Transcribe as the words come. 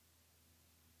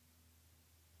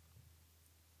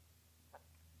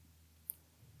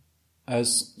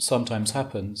as sometimes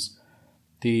happens,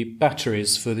 the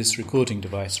batteries for this recording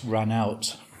device ran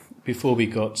out before we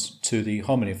got to the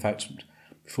homily. In fact,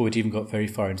 before we'd even got very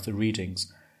far into the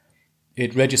readings.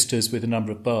 It registers with a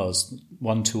number of bars,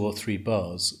 1, 2 or 3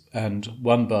 bars, and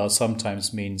one bar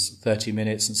sometimes means 30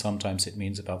 minutes and sometimes it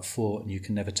means about 4, and you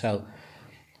can never tell. It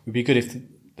would be good if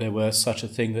there were such a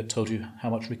thing that told you how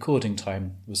much recording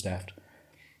time was left.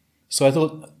 So I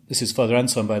thought, this is Father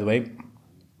Anselm, by the way,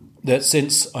 that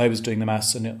since I was doing the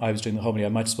Mass and I was doing the homily, I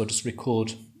might as well just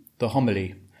record the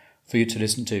homily for you to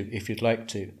listen to if you'd like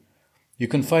to. You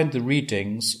can find the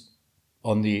readings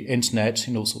on the internet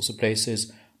in all sorts of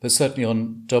places, but certainly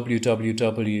on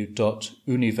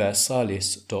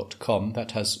www.universalis.com,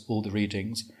 that has all the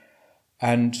readings.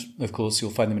 And, of course, you'll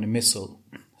find them in a missal.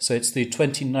 So it's the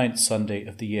 29th Sunday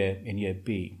of the year in Year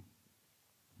B.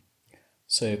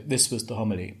 So this was the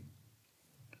homily.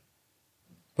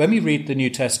 When we read the New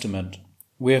Testament,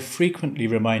 we are frequently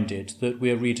reminded that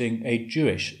we are reading a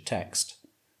Jewish text.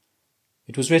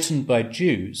 It was written by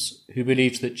Jews who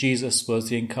believed that Jesus was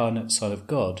the incarnate Son of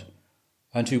God,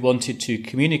 and who wanted to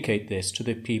communicate this to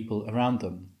the people around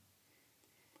them.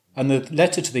 And the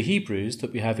letter to the Hebrews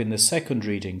that we have in the second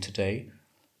reading today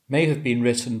may have been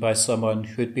written by someone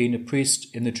who had been a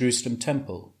priest in the Jerusalem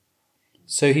temple.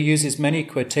 So he uses many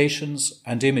quotations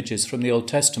and images from the Old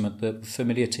Testament that were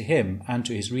familiar to him and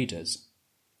to his readers.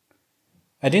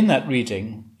 And in that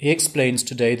reading, he explains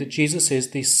today that Jesus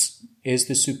is the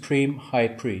supreme high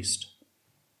priest.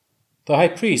 The high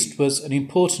priest was an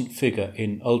important figure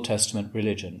in Old Testament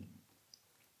religion.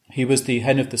 He was the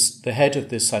head of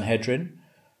the Sanhedrin,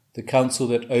 the council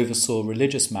that oversaw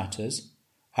religious matters,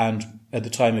 and at the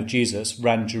time of Jesus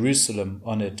ran Jerusalem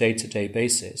on a day-to-day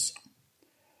basis.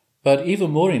 But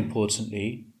even more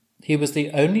importantly, he was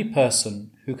the only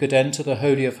person who could enter the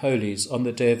Holy of Holies on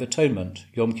the Day of Atonement,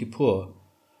 Yom Kippur,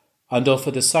 and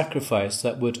offer the sacrifice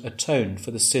that would atone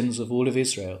for the sins of all of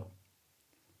Israel.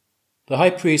 The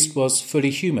high priest was fully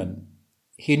human.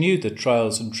 He knew the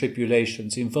trials and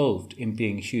tribulations involved in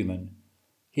being human.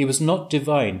 He was not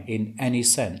divine in any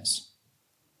sense.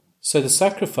 So the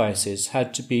sacrifices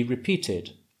had to be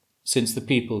repeated, since the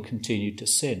people continued to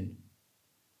sin.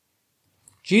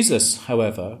 Jesus,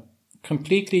 however,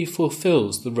 completely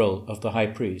fulfills the role of the high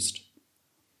priest.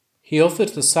 He offered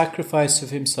the sacrifice of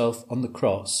himself on the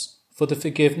cross for the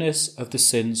forgiveness of the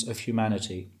sins of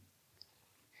humanity.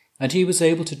 And he was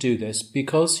able to do this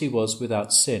because he was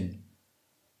without sin.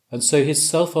 And so his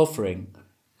self-offering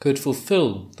could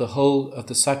fulfill the whole of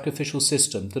the sacrificial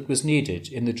system that was needed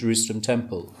in the Jerusalem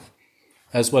temple.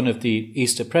 As one of the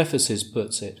Easter prefaces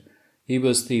puts it, he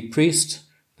was the priest,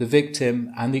 the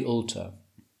victim, and the altar.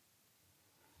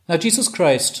 Now Jesus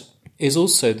Christ is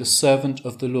also the servant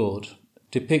of the Lord,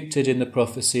 depicted in the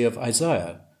prophecy of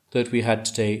Isaiah that we had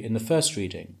today in the first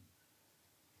reading.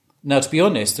 Now, to be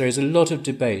honest, there is a lot of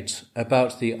debate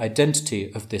about the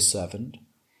identity of this servant,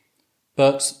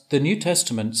 but the New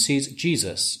Testament sees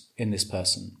Jesus in this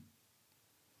person.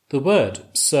 The word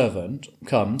servant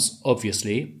comes,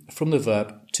 obviously, from the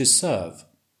verb to serve,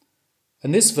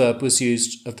 and this verb was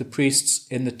used of the priests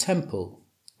in the temple,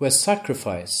 where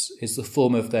sacrifice is the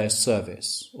form of their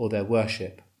service or their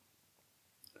worship.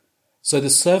 So the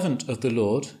servant of the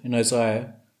Lord, in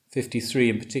Isaiah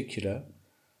 53 in particular,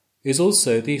 is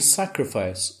also the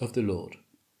sacrifice of the Lord,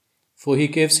 for he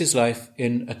gives his life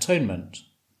in atonement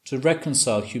to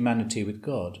reconcile humanity with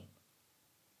God.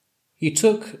 He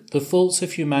took the faults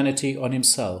of humanity on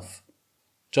himself,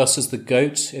 just as the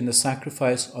goat in the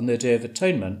sacrifice on the Day of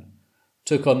Atonement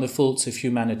took on the faults of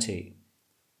humanity,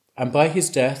 and by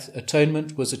his death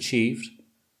atonement was achieved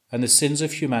and the sins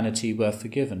of humanity were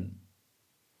forgiven.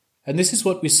 And this is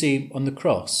what we see on the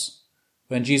cross,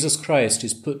 when Jesus Christ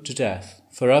is put to death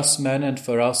for us men and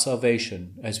for our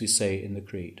salvation, as we say in the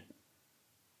Creed.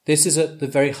 This is at the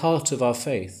very heart of our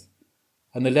faith,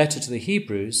 and the letter to the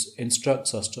Hebrews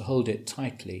instructs us to hold it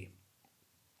tightly.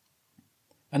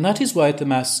 And that is why the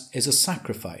Mass is a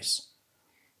sacrifice,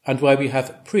 and why we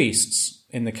have priests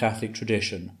in the Catholic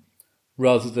tradition,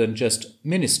 rather than just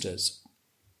ministers,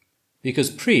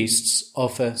 because priests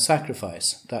offer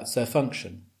sacrifice, that's their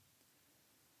function.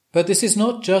 But this is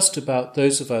not just about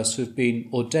those of us who have been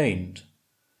ordained.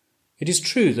 It is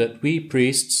true that we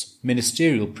priests,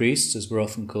 ministerial priests as we're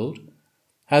often called,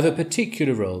 have a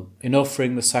particular role in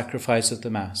offering the sacrifice of the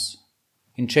Mass,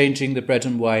 in changing the bread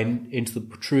and wine into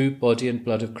the true body and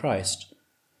blood of Christ,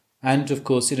 and of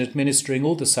course in administering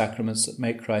all the sacraments that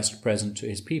make Christ present to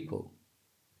his people.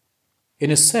 In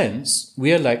a sense,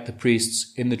 we are like the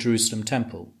priests in the Jerusalem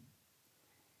temple.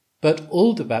 But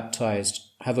all the baptized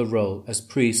have a role as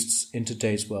priests in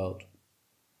today's world.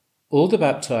 All the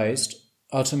baptized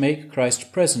are to make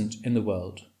Christ present in the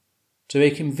world, to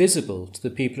make him visible to the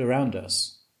people around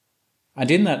us,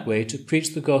 and in that way to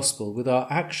preach the gospel with our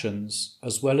actions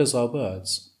as well as our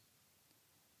words.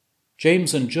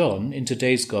 James and John in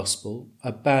today's gospel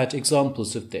are bad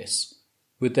examples of this,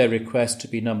 with their request to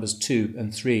be numbers 2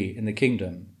 and 3 in the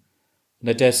kingdom. And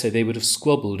I dare say they would have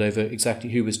squabbled over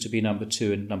exactly who was to be number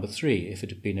 2 and number 3 if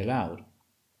it had been allowed.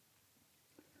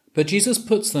 But Jesus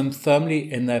puts them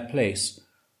firmly in their place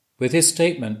with his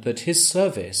statement that his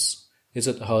service is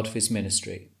at the heart of his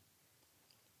ministry.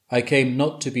 I came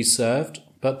not to be served,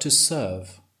 but to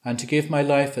serve, and to give my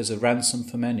life as a ransom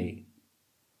for many.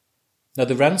 Now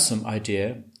the ransom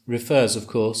idea refers, of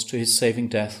course, to his saving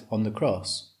death on the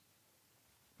cross.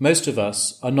 Most of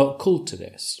us are not called to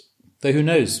this, though who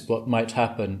knows what might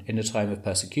happen in a time of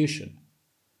persecution.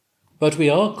 But we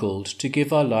are called to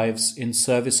give our lives in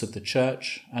service of the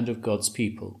church and of God's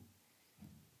people.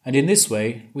 And in this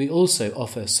way we also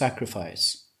offer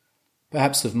sacrifice,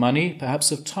 perhaps of money,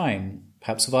 perhaps of time,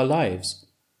 perhaps of our lives.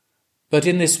 But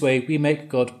in this way we make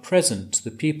God present to the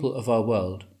people of our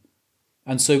world,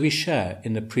 and so we share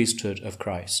in the priesthood of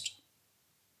Christ.